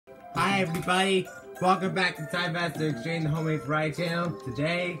Hi everybody, welcome back to Time Master Exchange, the Homemade Variety channel.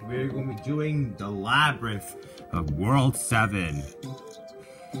 Today we're going to be doing the Labyrinth of World 7.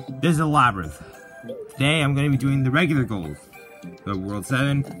 This is a Labyrinth. Today I'm going to be doing the regular goals of World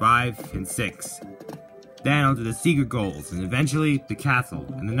 7, 5, and 6. Then I'll do the secret goals, and eventually the castle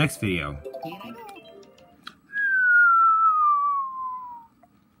in the next video.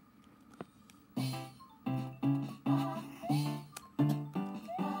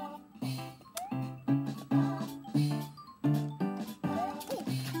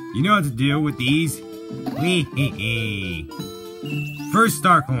 You know what to do with these? First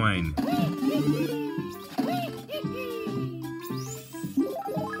star coin.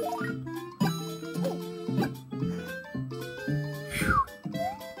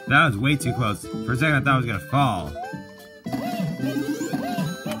 That was way too close. For a second I thought I was gonna fall.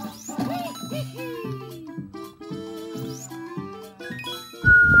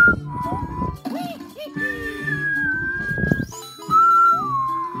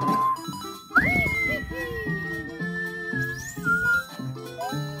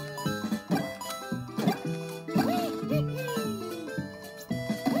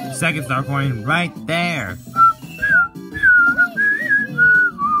 Second star coin right there.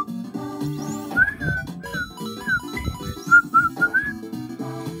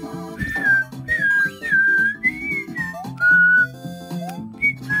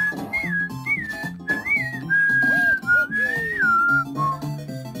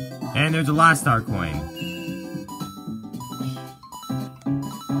 And there's a last star coin.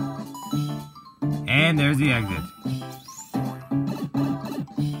 And there's the exit.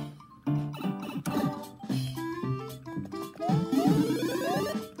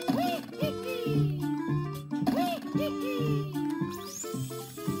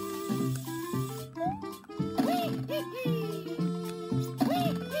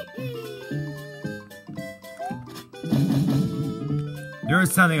 There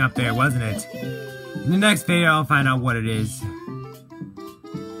was something up there, wasn't it? In the next video, I'll find out what it is.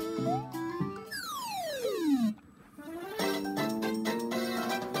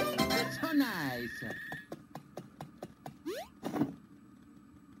 So nice.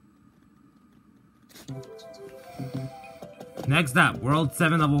 Next up, World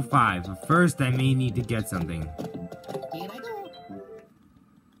 7 Level 5. But first, I may need to get something. Here I go.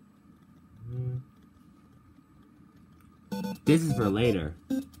 This is for later.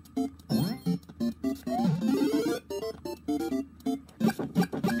 Here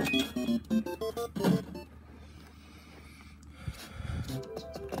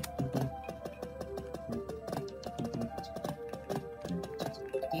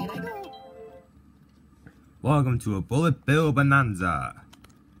I go. Welcome to a bullet bill bonanza.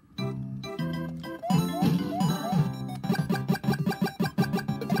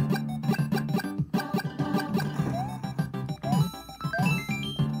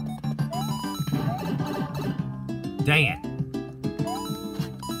 Dang it.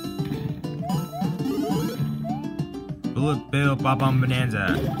 Bullet bill bop-on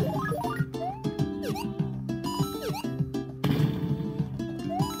bonanza.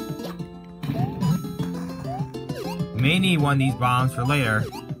 May need one of these bombs for later.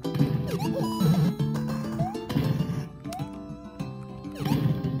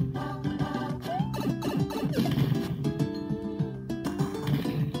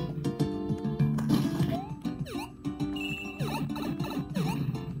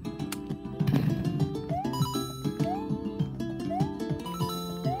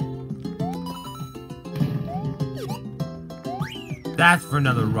 That's for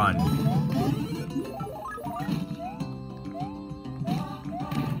another run.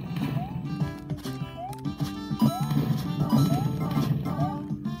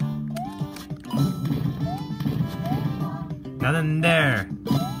 Nothing there.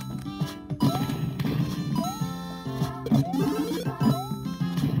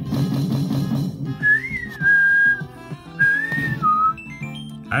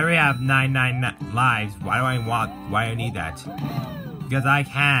 I already have 99 lives. Why do I need that? Because I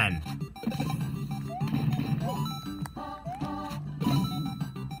can.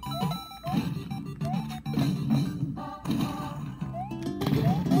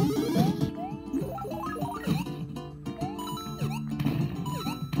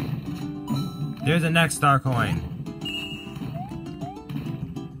 There's the next star coin.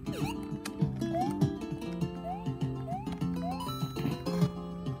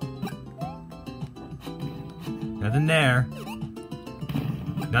 Nothing there.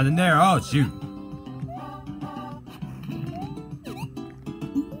 Nothing there. Oh, shoot.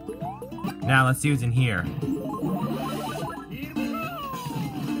 Now let's see what's in here.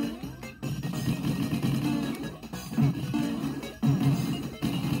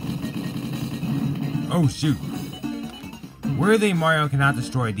 Oh shoot. Worthy Mario cannot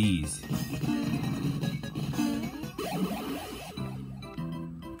destroy these.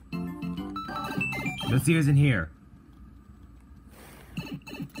 Let's see what's in here.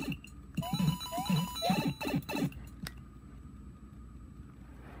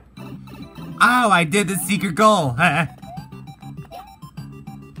 Oh, I did the secret goal. I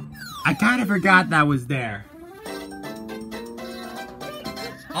kind of forgot that was there.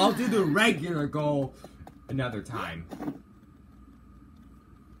 I'll do the regular goal another time.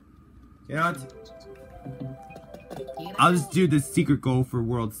 You know what? I'll just do the secret goal for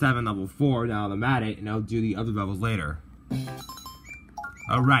World 7 Level 4 now that I'm at it, and I'll do the other levels later.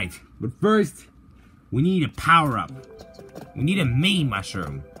 Alright, but first, we need a power-up. We need a mini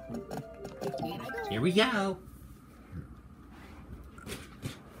mushroom. Here we go.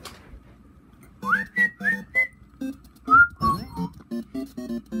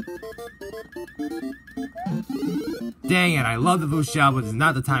 Dang it, I love the blue shell, but it's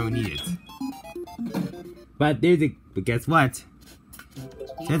not the time we need it. But guess what?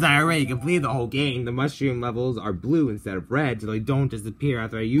 Since I already completed the whole game, the mushroom levels are blue instead of red, so they don't disappear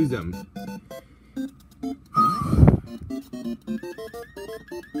after I use them.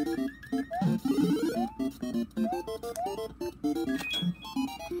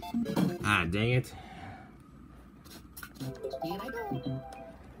 Ah, dang it. Here I go.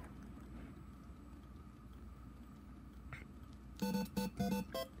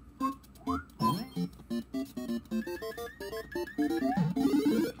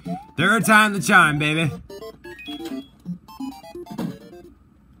 Third time the chime, baby.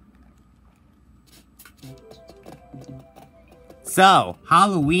 So,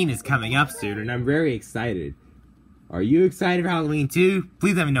 Halloween is coming up soon, and I'm very excited. Are you excited for Halloween too?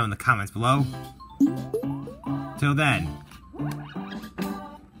 Please let me know in the comments below. Till then.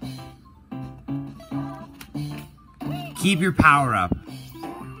 Keep your power up.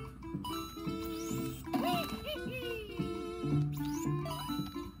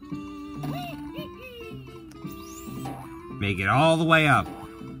 Make it all the way up.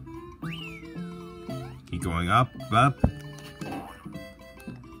 Keep going up, up.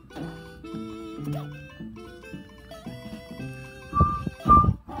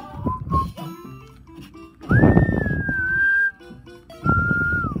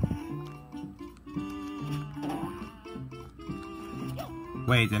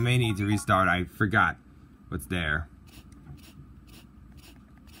 Wait, I may need to restart. I forgot what's there.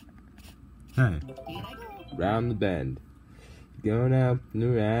 Hey. Round the bend. Going up and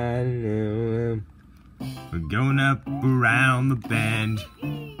around. We're going up around the bend.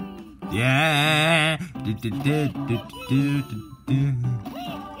 Yeah. Do, do, do, do, do, do, do.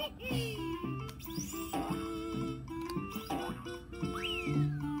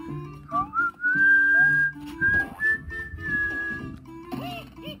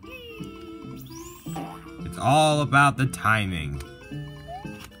 It's all about the timing.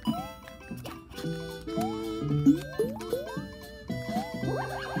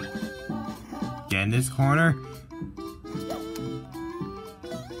 Get in this corner.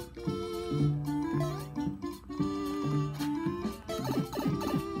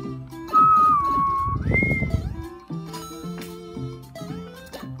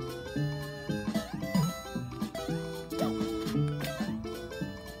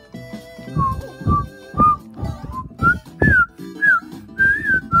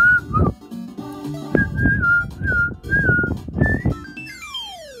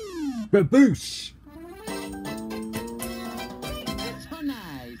 Baboosh! So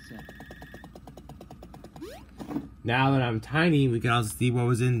nice. Now that I'm tiny, we can also see what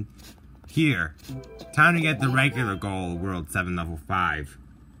was in here. Time to get the regular goal, World 7 Level 5.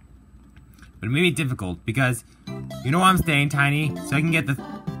 But it may be difficult because, you know I'm staying tiny, so I can get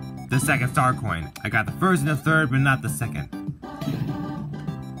the second star coin. I got the first and the third, but not the second.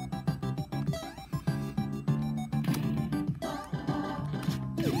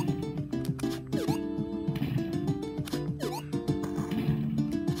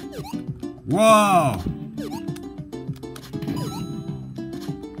 Whoa!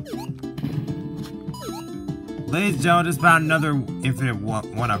 Ladies and gentlemen, just found another infinite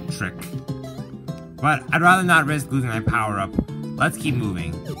one-up trick. But I'd rather not risk losing my power-up. Let's keep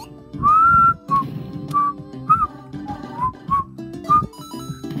moving.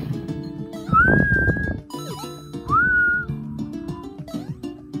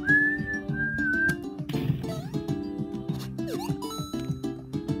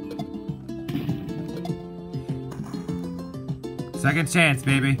 Second chance,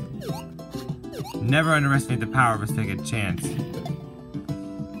 baby. Never underestimate the power of a second chance.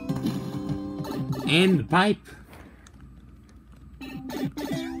 in the pipe.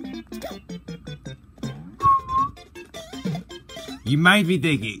 You might be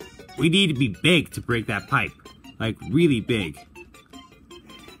thinking, we need to be big to break that pipe. Like, really big.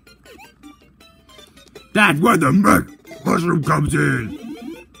 That's where the mushroom comes in!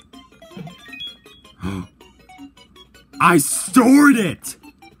 I stored it!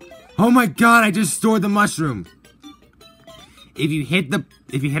 Oh my god, I just stored the mushroom! If you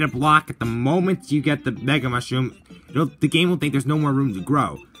hit a block at the moment you get the mega mushroom, the game will think there's no more room to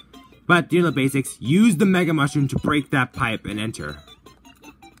grow. But, you know the basics, use the mega mushroom to break that pipe and enter.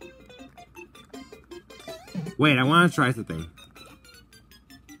 Wait, I want to try something.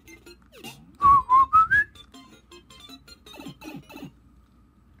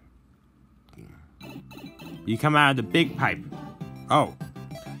 You come out of the big pipe. Oh.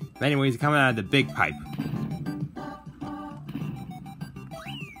 Anyways, you come out of the big pipe.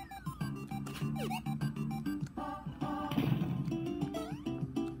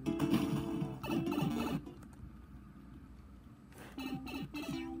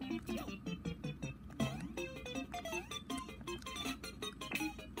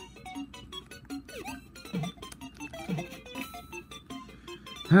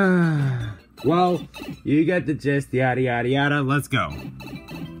 Well, you get the gist, yada yada yada, let's go.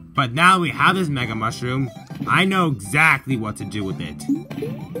 But now we have this mega mushroom, I know exactly what to do with it.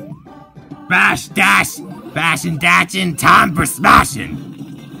 Bash, dash, bashin', dashin', time for smashing!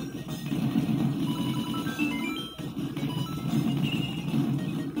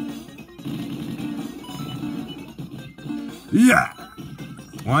 Yeah!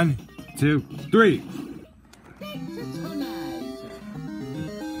 1, 2, 3.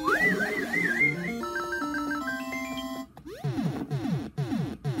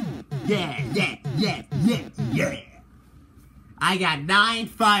 Yeah. I got 9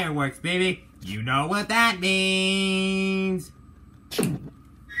 fireworks, baby. You know what that means. A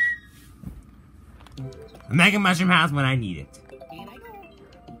mega mushroom house when I need it.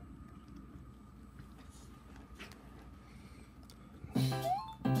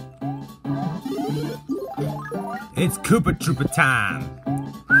 It's Koopa Troopa time.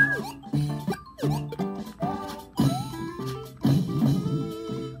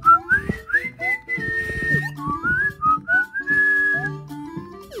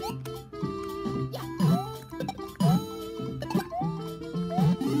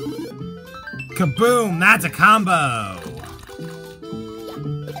 Kaboom! That's a combo!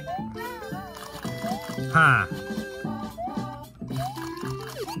 Huh.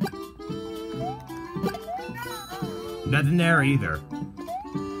 Nothing there either.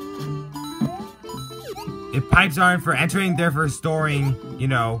 If pipes aren't for entering, they're for storing, you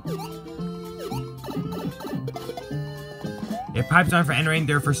know. If pipes aren't for entering,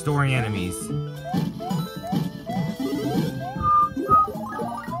 they're for storing enemies.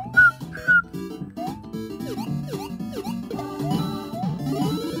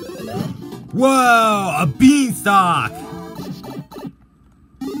 Whoa! A beanstalk!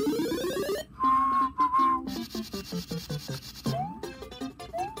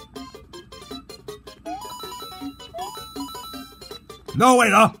 No,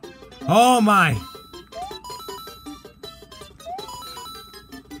 wait, oh! Oh my!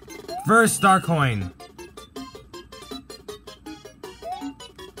 First star coin.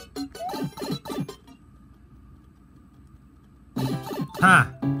 Huh.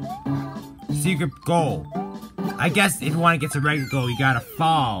 Secret goal. I guess if you want to get to regular goal, you gotta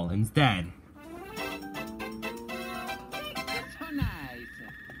fall instead. So nice.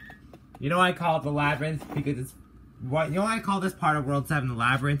 You know why I call it the Labyrinth? Because it's what you know why I call this part of World 7 the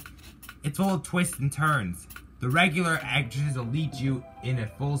Labyrinth? It's full of twists and turns. The regular entrances will lead you in a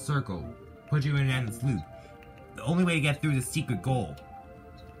full circle, put you in an endless loop. The only way to get through is a secret goal.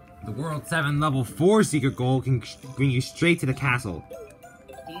 The World 7 level 4 secret goal can bring you straight to the castle.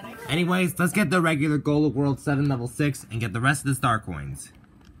 Anyways, let's get the regular goal of World 7 level 6 and get the rest of the star coins.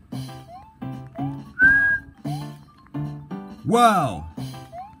 Whoa!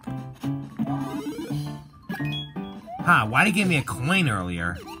 Huh, why'd it give me a coin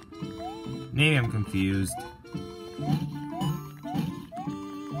earlier? Maybe I'm confused.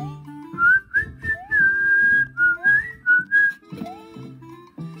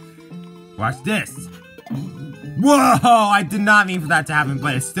 Watch this! Whoa! I did not mean for that to happen,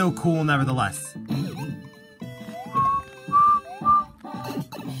 but it's still cool nevertheless.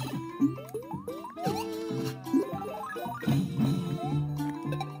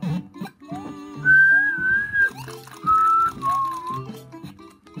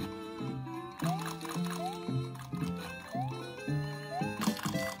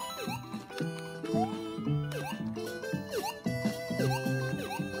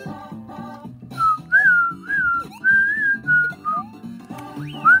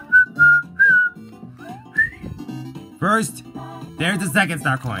 First, there's the second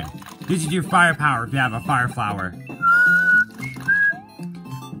star coin. Gives you your firepower if you have a fire flower.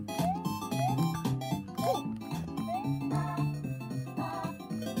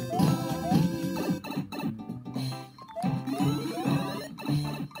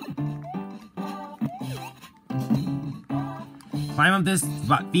 Climb up this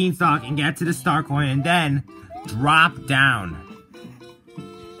beanstalk and get to the star coin and then drop down.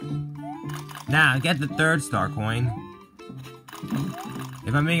 Now, get the third star coin.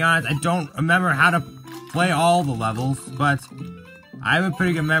 If I'm being honest, I don't remember how to play all the levels, but I have a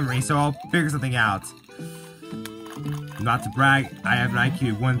pretty good memory, so I'll figure something out. Not to brag, I have an IQ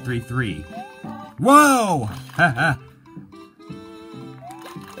of 133. Whoa!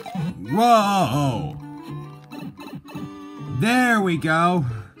 Whoa! There we go.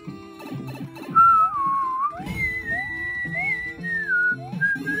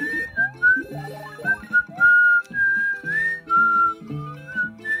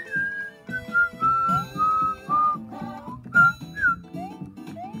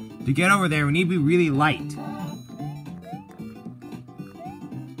 To get over there, we need to be really light.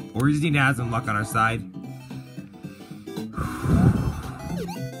 Or we just need to have some luck on our side.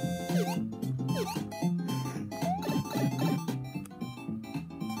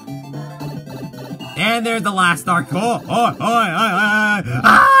 And there's the last star.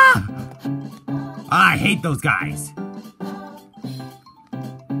 I hate those guys.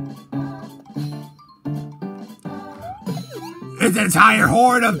 It's an entire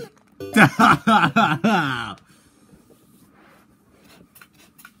horde of...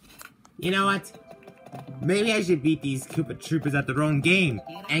 You know what? Maybe I should beat these Koopa Troopers at their own game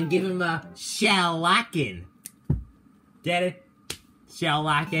and give them a shellacking. Get it?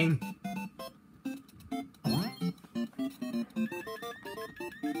 Shellacking.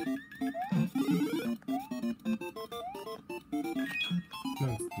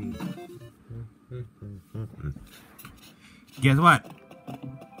 Guess what?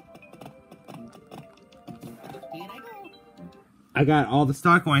 I got all the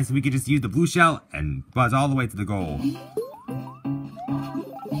star coins, so we could just use the blue shell and buzz all the way to the goal.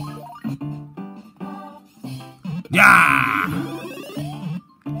 Yeah!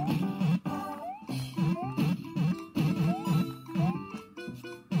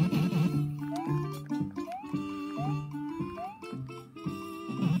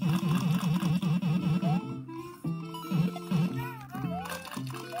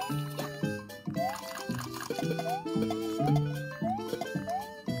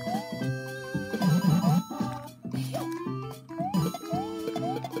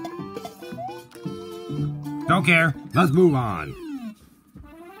 Don't care. Let's move on.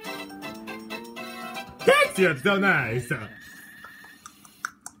 Thanks, you're so nice.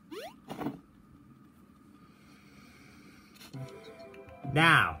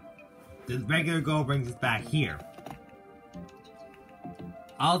 Now, the regular goal brings us back here.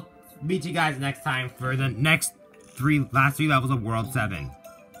 I'll meet you guys next time for the last three levels of World 7.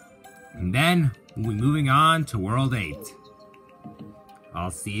 And then, we'll be moving on to World 8. I'll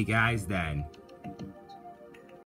see you guys then.